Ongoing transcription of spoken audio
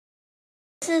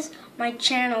is my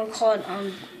channel called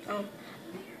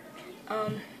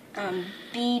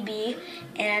BB,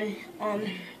 and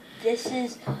this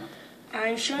is,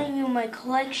 I'm showing you my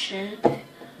collection,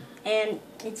 and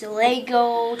it's a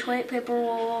Lego toilet paper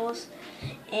rolls.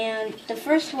 And the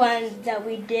first one that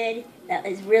we did that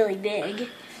is really big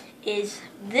is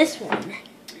this one.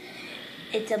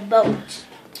 It's a boat.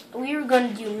 We were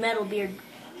going to do Metal Beard,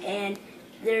 and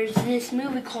there's this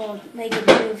movie called Lego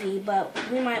Movie, but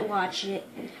we might watch it.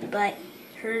 But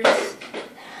here's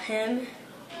him.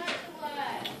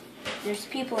 There's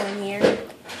people in here,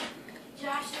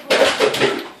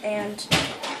 and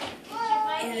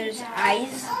there's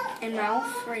eyes and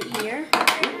mouth right here.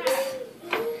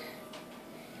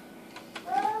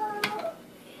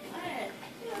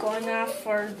 Going off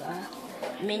for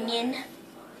the minion.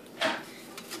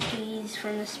 He's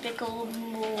from Despicable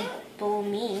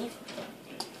Me.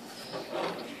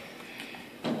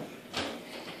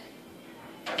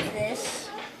 This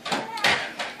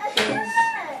is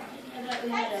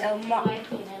El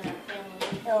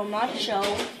Macho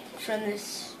from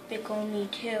Despicable Me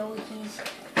 2. He's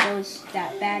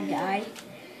that bad guy.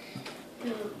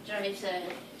 Who drives a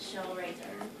shell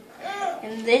razor.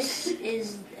 And this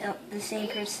is the same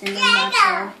person in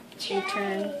Macho. They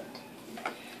turn.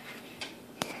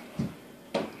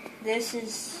 This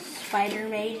is Spider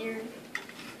Major.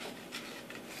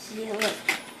 See, look.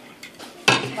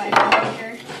 Spider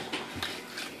Major.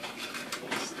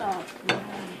 Stop.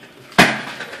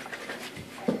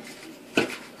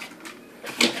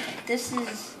 This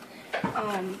is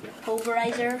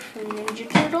Pulverizer from Ninja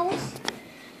Turtles.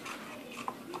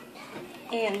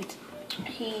 And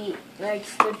he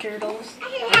likes the turtles.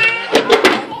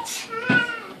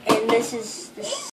 And this is